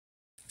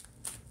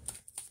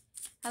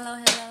Hello,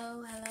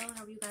 hello, hello.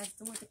 How are you guys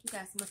doing? Thank you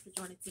guys so much for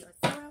joining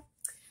TiaraCasey.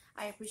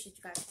 I appreciate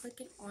you guys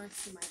clicking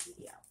onto my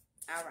video.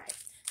 All right.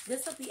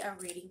 This will be a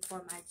reading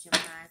for my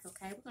Geminis,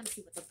 okay? We're going to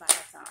see what the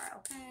vibes are,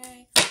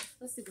 okay?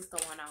 Let's see what's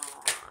going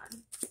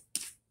on.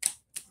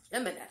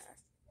 Gemini.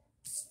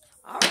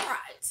 All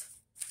right.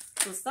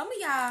 So some of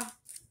y'all,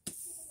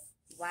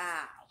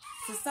 wow.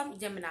 So some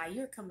Gemini,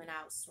 you're coming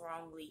out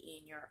strongly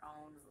in your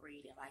own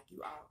reading. Like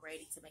you are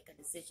ready to make a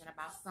decision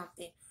about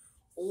something.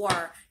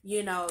 Or,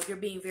 you know, you're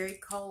being very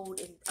cold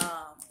and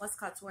what's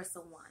called towards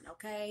someone,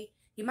 okay?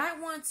 You might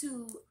want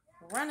to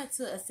run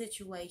into a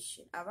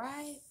situation, all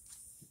right?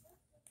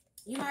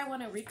 You might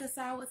want to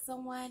reconcile with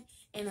someone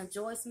and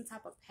enjoy some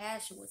type of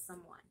passion with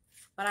someone.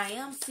 But I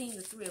am seeing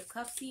the Three of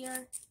Cups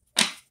here.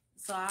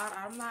 So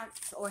I'm not,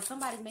 or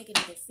somebody's making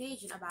a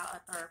decision about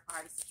a third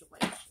party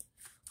situation,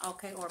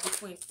 okay? Or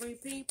between three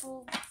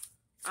people.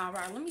 All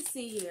right, let me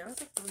see here.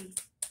 What's the Three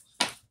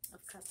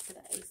of Cups to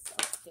the Ace of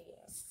Cups?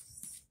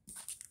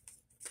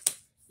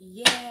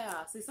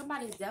 Yeah, see,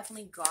 somebody's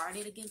definitely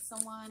guarded against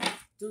someone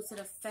due to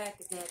the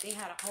fact that they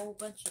had a whole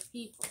bunch of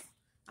people.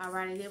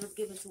 Alrighty, they was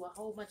given to a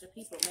whole bunch of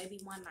people.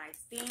 Maybe one night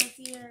stands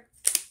here.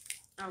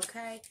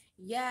 Okay,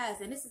 yes,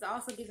 and this is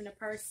also giving a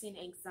person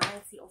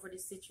anxiety over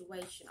this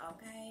situation.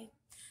 Okay,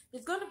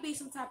 there's going to be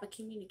some type of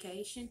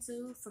communication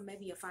too from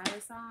maybe a fire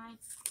sign,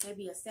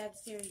 maybe a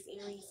Sagittarius,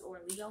 Aries,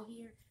 or Leo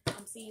here.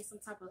 I'm seeing some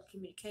type of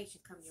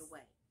communication come your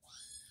way.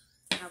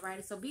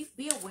 Alrighty, so be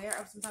aware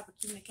of some type of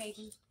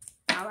communication.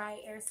 All right,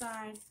 air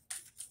sign.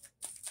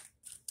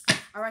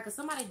 All right, because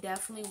somebody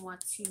definitely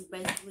wants to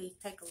basically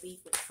take a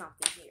leap with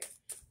something here.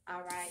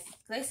 All right,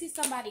 so they see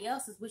somebody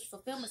else's wish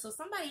fulfillment. So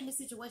somebody in this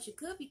situation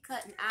could be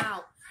cutting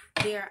out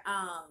their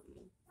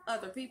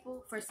other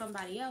people for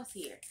somebody else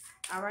here.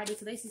 All righty,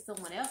 so they see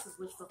someone else's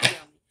wish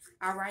fulfillment.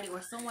 All righty,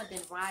 or someone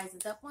then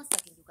rises up. 1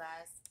 second, you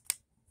guys.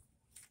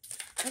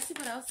 Let's see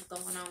what else is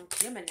going on.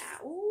 Gemini.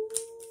 Ooh,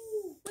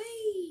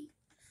 wee.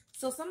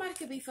 So somebody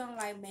could be feeling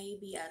like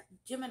maybe a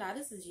Gemini,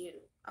 this is you,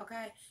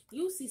 okay?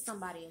 You see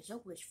somebody as your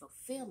wish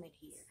fulfillment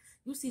here.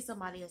 You see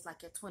somebody as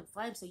like your twin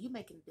flame. So you're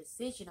making a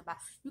decision about,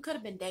 you could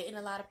have been dating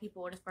a lot of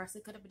people, or this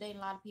person could have been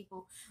dating a lot of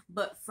people.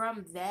 But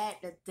from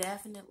that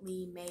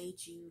definitely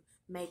made you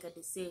make a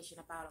decision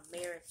about a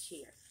marriage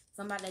here.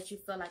 Somebody that you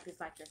feel like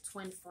is like your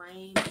twin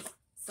flame.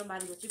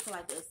 Somebody that you feel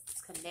like is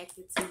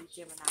connected to you,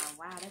 Gemini.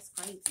 Wow, that's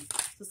crazy.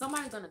 So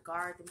somebody's going to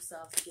guard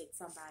themselves to get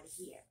somebody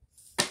here.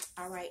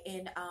 All right,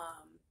 and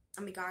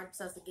guard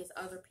themselves against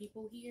other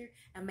people here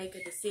and make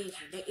a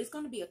decision. It's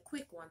going to be a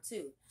quick one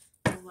too.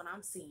 Is what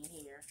I'm seeing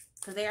here,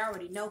 because they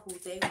already know who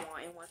they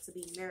want and want to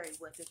be married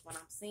with. Is what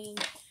I'm seeing.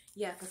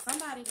 Yeah, because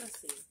somebody. Let's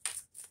see.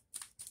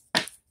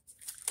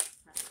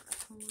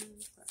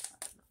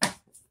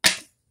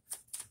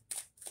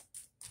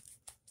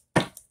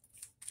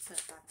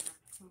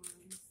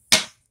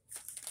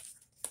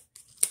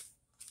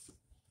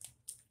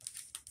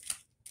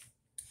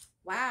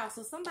 Wow,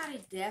 so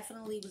somebody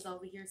definitely was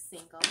over here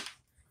single.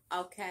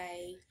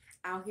 Okay,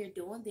 out here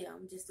doing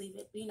them, just leave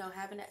it, you know,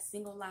 having that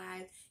single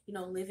life, you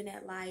know, living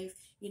that life,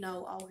 you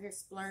know, out here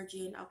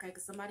splurging. Okay,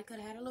 because somebody could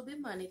have had a little bit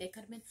of money. They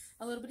could have been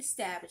a little bit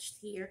established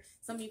here.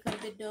 Some of you could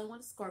have been done with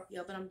a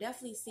Scorpio, but I'm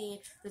definitely seeing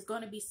there's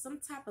going to be some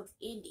type of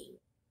ending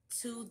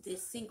to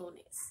this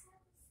singleness.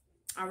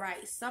 All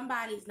right,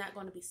 somebody's not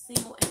going to be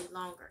single any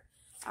longer.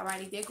 All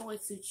righty, they're going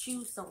to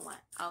choose someone.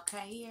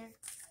 Okay, here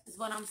is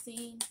what I'm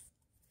seeing.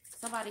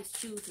 Somebody's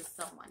choosing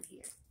someone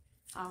here.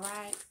 All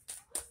right.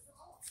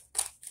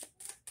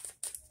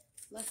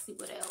 Let's see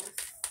what else.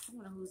 I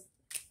don't know who's.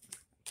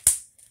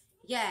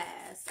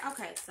 Yes.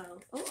 Okay.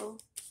 So,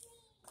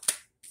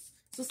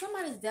 So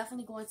somebody's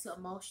definitely going to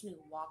emotionally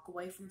walk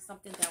away from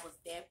something that was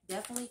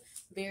definitely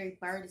very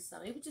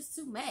burdensome. It was just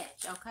too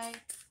much. Okay.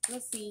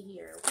 Let's see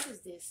here. What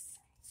is this?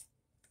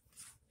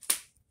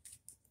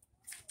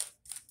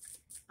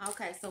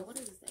 Okay. So what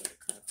is this? 8 of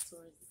Cups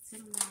or is it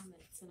 10 of Wands and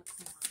 10 of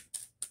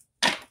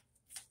Coins?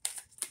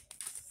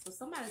 So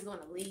somebody's going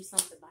to leave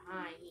something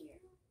behind here.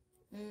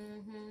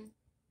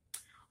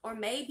 Or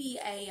maybe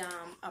a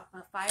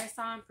fire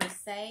sign per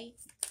se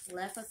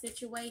left a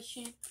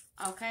situation,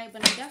 okay?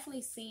 But I'm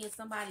definitely seeing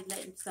somebody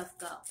letting stuff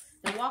go.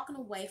 They're walking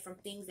away from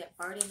things that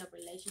burden a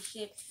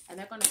relationship, and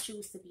they're going to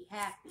choose to be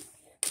happy,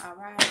 all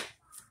right?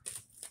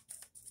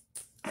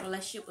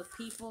 Relationship with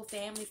people,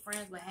 family,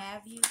 friends, what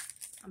have you.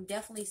 I'm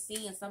definitely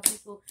seeing some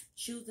people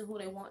choosing who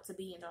they want to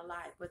be in their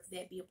life, whether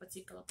that be a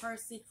particular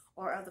person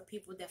or other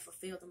people that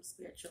fulfill them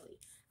spiritually,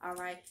 all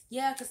right?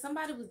 Yeah, because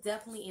somebody was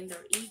definitely in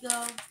their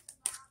ego.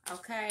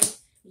 Okay,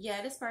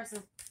 yeah, this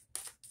person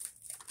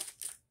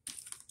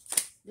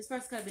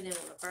could have been in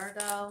with a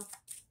Virgo.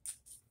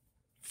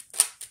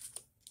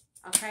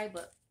 Okay,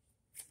 but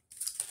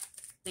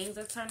things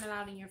are turning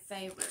out in your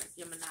favor,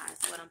 Gemini,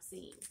 is what I'm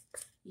seeing.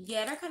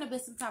 Yeah, there could have been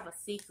some type of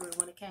secret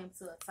when it came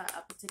to a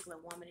particular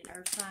woman in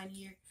earth sign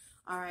here.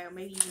 All right, or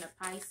maybe even a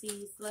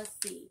Pisces. Let's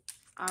see.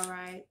 All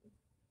right.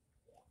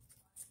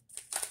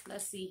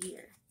 Let's see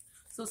here.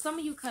 So some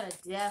of you could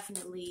have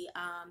definitely,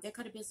 there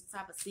could have been some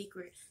type of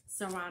secret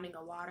surrounding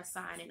a water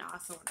sign and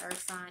also an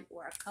earth sign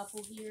or a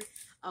couple here,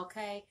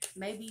 okay?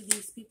 Maybe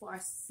these people are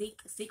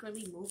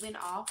secretly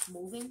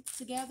moving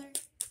together,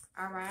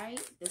 all right?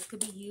 This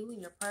could be you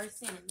and your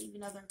person and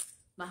leaving other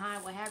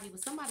behind, what have you,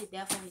 but somebody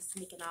definitely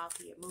sneaking off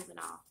here, moving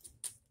off.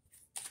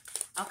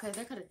 Okay,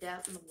 there could have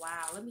definitely,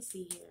 wow, let me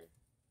see here.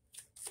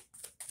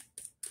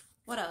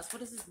 What else?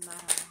 What is this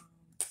matter?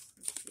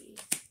 Let's see.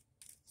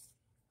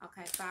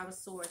 Okay, Five of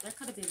Swords. There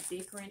could have been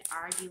bickering,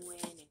 arguing,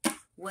 and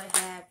what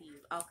have you,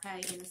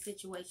 okay, in a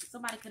situation.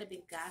 Somebody could have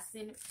been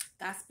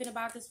gossiping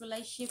about this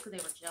relationship because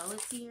they were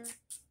jealous here.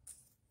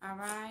 All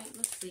right,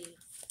 let's see.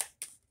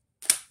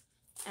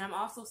 And I'm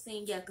also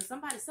seeing, yeah, because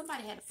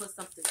somebody had to put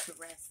something to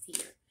rest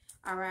here.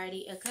 All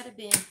righty, it could have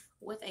been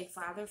with a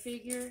father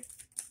figure.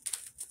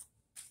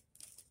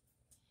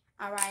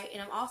 All right,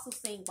 and I'm also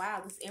seeing,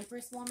 wow, this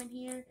Empress woman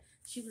here,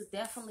 she was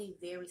definitely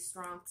very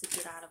strong to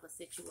get out of a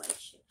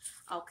situation.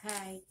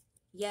 Okay,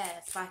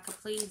 yes, by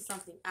completing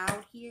something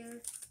out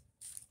here.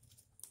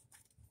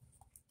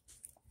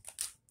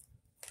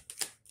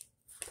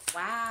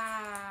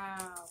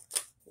 Wow,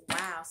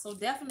 wow. So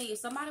definitely, if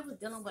somebody was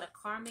dealing with a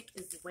karmic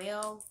as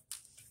well,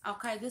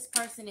 okay, this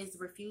person is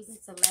refusing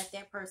to let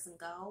that person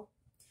go.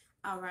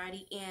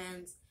 Alrighty,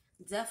 and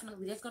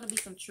definitely there's going to be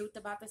some truth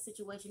about the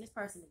situation. This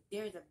person,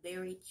 there is a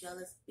very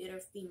jealous, bitter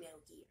female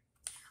here,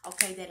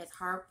 okay, that is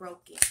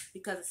heartbroken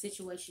because the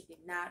situation did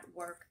not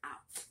work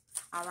out.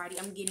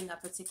 Alrighty, I'm getting a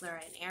particular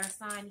an air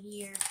sign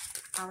here.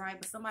 Alright,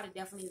 but somebody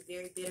definitely is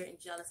very bitter and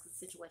jealous because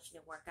the situation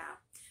didn't work out.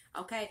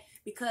 Okay,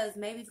 because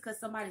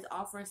somebody's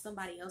offering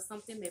somebody else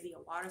something, maybe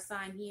a water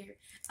sign here,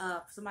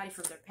 somebody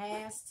from their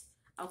past.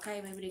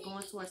 Okay, maybe they're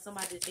going towards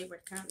somebody that they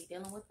were currently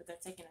dealing with, but they're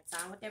taking a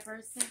time with that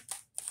person.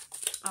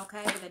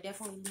 Okay, but they're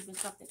definitely leaving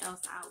something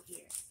else out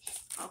here.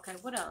 Okay,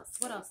 what else?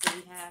 What else do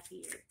we have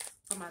here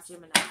for my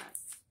Geminis?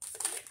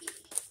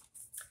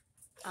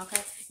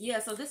 Okay, yeah,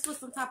 so this was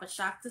some type of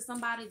shock to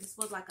somebody. This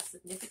was like a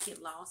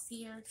significant loss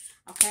here.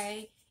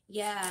 Okay,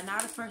 yeah, now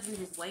this person is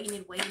just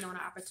waiting on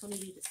an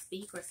opportunity to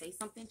speak or say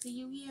something to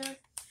you here.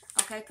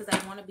 Okay, because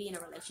they want to be in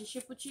a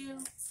relationship with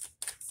you.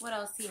 What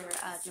else here,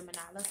 Gemini?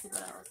 Let's see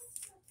what else.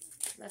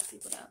 Let's see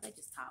what else. They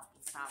just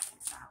talking,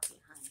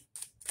 honey.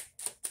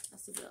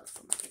 Let's see what else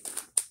for my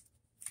Gemini.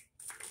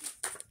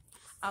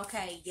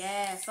 Okay,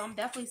 yeah. So I'm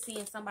definitely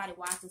seeing somebody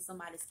watching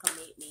somebody's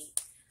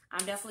commitment.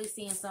 I'm definitely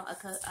seeing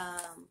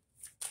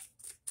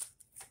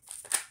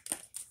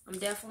I'm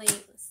definitely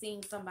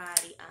seeing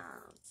somebody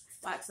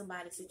watch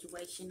somebody's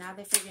situation. Now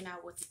they're figuring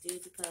out what to do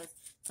because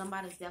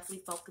somebody's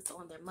definitely focused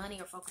on their money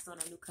or focused on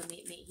a new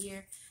commitment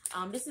here.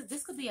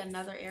 This could be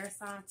another air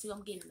sign too.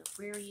 I'm getting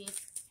Aquarius.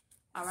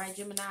 All right,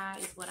 Gemini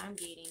is what I'm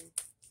getting.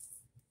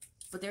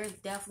 But there is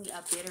definitely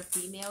a bitter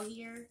female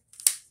here.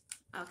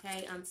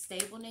 Okay,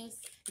 unstableness.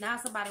 Now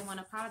somebody want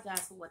to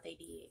apologize for what they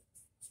did.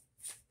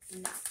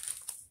 No.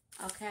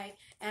 Okay,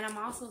 and I'm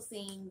also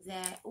seeing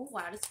that, oh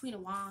wow, this Queen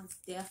of Wands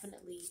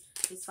definitely,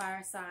 this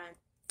fire sign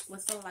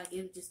was so like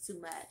it was just too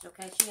much.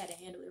 Okay, she had to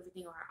handle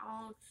everything on her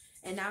own,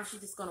 and now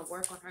she's just going to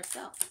work on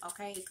herself.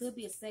 Okay, it could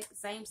be a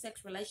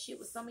same-sex relationship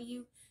with some of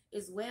you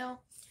as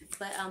well,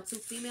 but two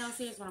females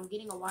here is when I'm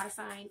getting a water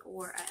sign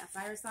or a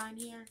fire sign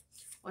here,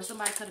 or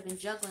somebody could have been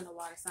juggling a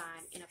water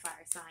sign and a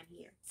fire sign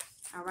here.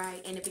 All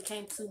right, and it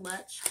became too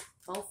much.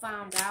 Both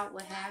found out,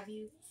 what have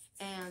you,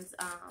 and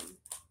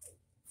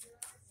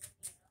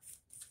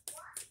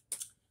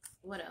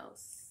what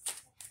else?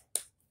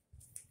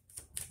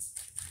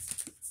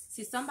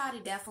 See, somebody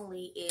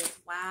definitely is,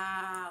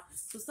 wow.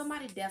 So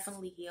somebody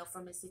definitely healed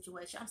from this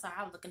situation. I'm sorry,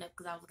 I was looking up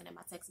because I was looking at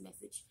my text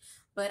message.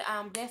 But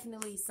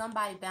definitely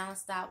somebody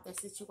balanced out their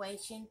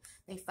situation.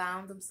 They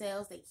found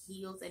themselves, they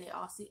healed, and it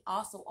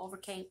also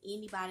overcame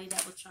anybody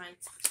that was trying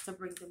to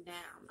bring them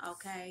down,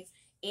 okay?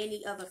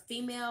 Any other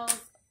females,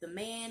 the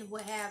man,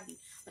 what have you.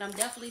 But I'm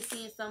definitely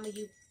seeing some of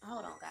you,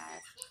 hold on,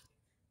 guys.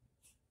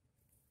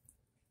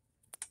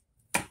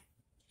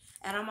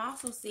 And I'm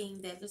also seeing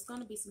that there's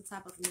going to be some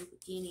type of new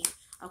beginning.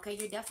 Okay,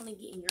 you're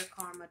definitely getting your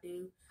karma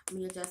due. I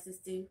mean, your justice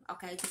due.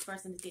 Okay, this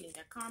person is getting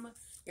their karma.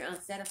 You're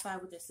unsatisfied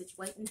with their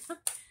situation.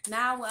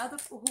 Now,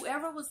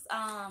 whoever was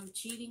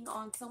cheating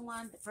on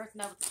someone, the person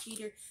that was the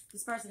cheater,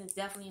 this person is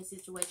definitely in a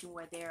situation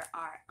where they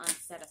are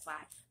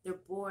unsatisfied. They're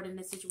bored in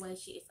this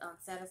situation. It's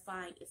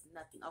unsatisfying. It's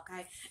nothing,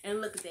 okay?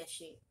 And look at that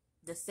shit.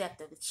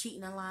 Deceptive. The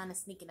cheating and lying and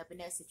sneaking up in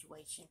that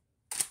situation.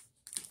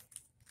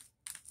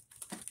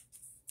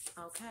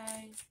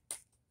 Okay.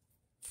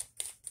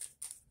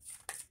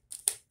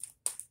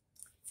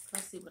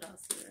 Let's see what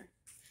else here.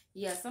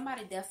 Yeah,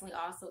 somebody definitely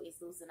also is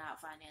losing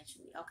out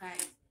financially, okay?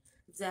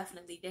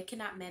 Definitely. They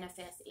cannot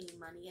manifest any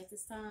money at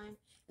this time,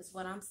 is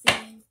what I'm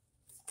seeing.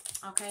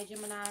 Okay,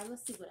 Gemini,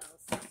 let's see what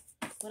else.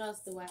 What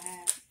else do I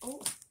have?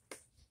 Oh.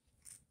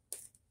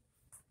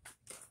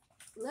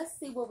 Let's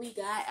see what we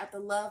got at the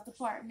love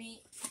department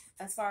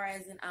as far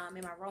as in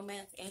my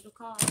romance angel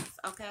cards.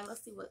 Okay,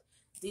 let's see what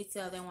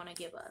detail they want to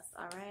give us,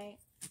 all right?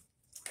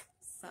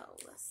 So,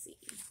 let's see.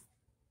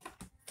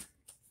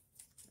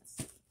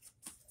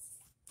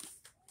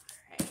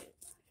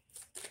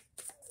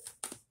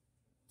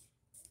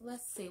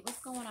 Let's see. What's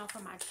going on for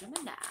my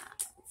Gemini?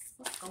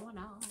 What's going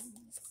on?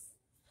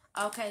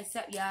 Okay,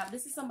 so yeah,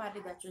 this is somebody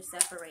that you're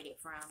separated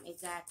from.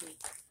 Exactly.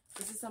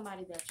 This is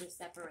somebody that you're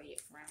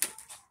separated from.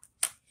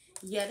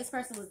 Yeah, this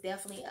person was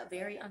definitely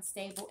very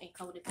unstable and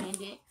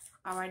codependent.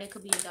 All right, they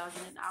could be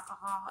indulging in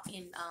alcohol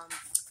and,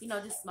 you know,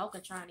 just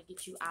smoking, trying to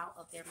get you out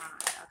of their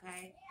mind,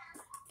 okay?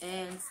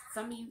 And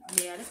some of you,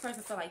 yeah, this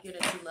person feel like you're the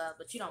true love,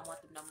 but you don't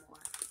want them no more,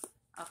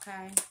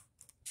 okay?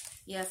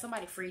 Yeah,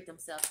 somebody freed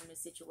themselves from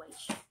this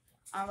situation.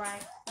 All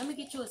right, let me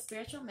get you a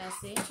spiritual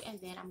message, and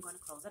then I'm going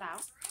to close it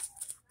out.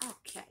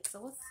 Okay,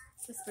 so what's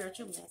the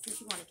spiritual message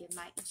you want to give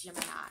my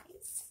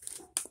Geminis?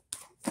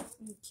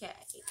 Okay,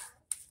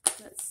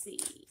 let's see.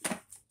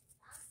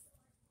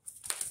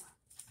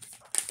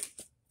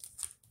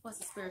 What's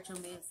the spiritual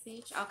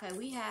message? Okay,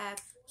 we have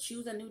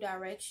choose a new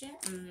direction.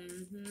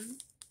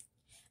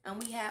 And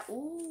we have,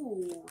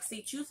 ooh,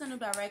 see, choose a new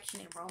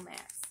direction in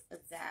romance.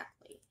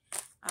 Exactly.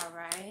 All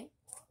right.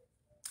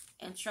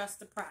 And trust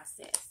the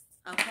process.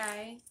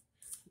 Okay?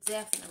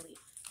 Definitely.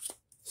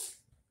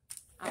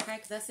 Okay,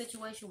 because that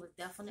situation was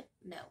definite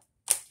no.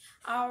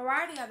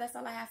 Alrighty, y'all. That's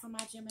all I have for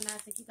my Gemini.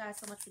 Thank you guys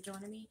so much for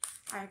joining me.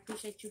 I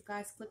appreciate you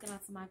guys clicking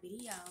onto my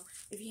video.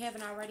 If you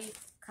haven't already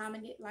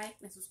commented, like,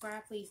 and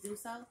subscribe, please do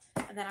so.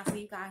 And then I'll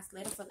see you guys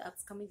later for the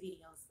upcoming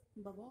videos.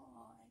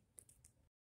 Bye-bye.